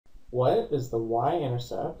What is the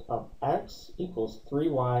y-intercept of x equals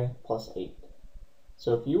 3y plus 8?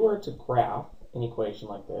 So if you were to graph an equation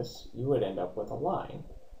like this, you would end up with a line.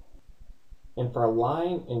 And for a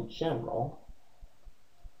line in general,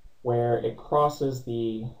 where it crosses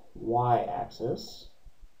the y-axis,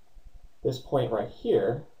 this point right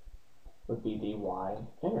here would be the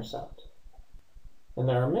y-intercept. And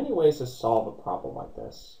there are many ways to solve a problem like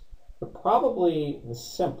this. But probably the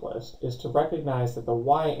simplest is to recognize that the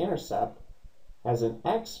y-intercept has an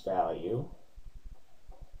x value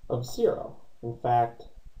of 0. In fact,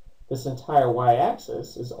 this entire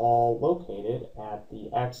y-axis is all located at the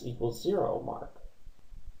x equals 0 mark,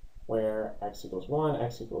 where x equals 1,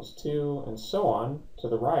 x equals 2, and so on to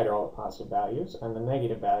the right are all the positive values, and the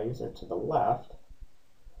negative values are to the left.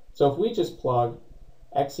 So if we just plug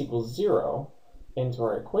x equals 0 into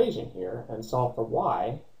our equation here and solve for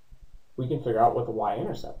y, we can figure out what the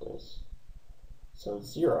y-intercept is. So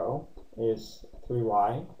 0 is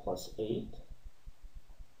 3y plus 8.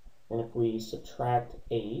 And if we subtract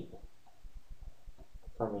 8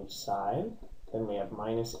 from each side, then we have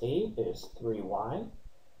minus 8 is 3y.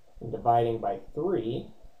 And dividing by 3,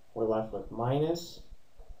 we're left with minus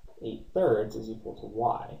 8/3 is equal to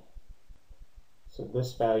y. So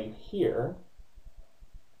this value here,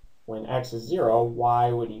 when x is 0,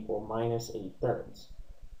 y would equal minus 8/3.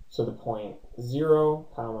 So the point 0,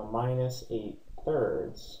 minus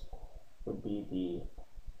 8/3 would be the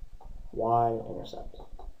y-intercept.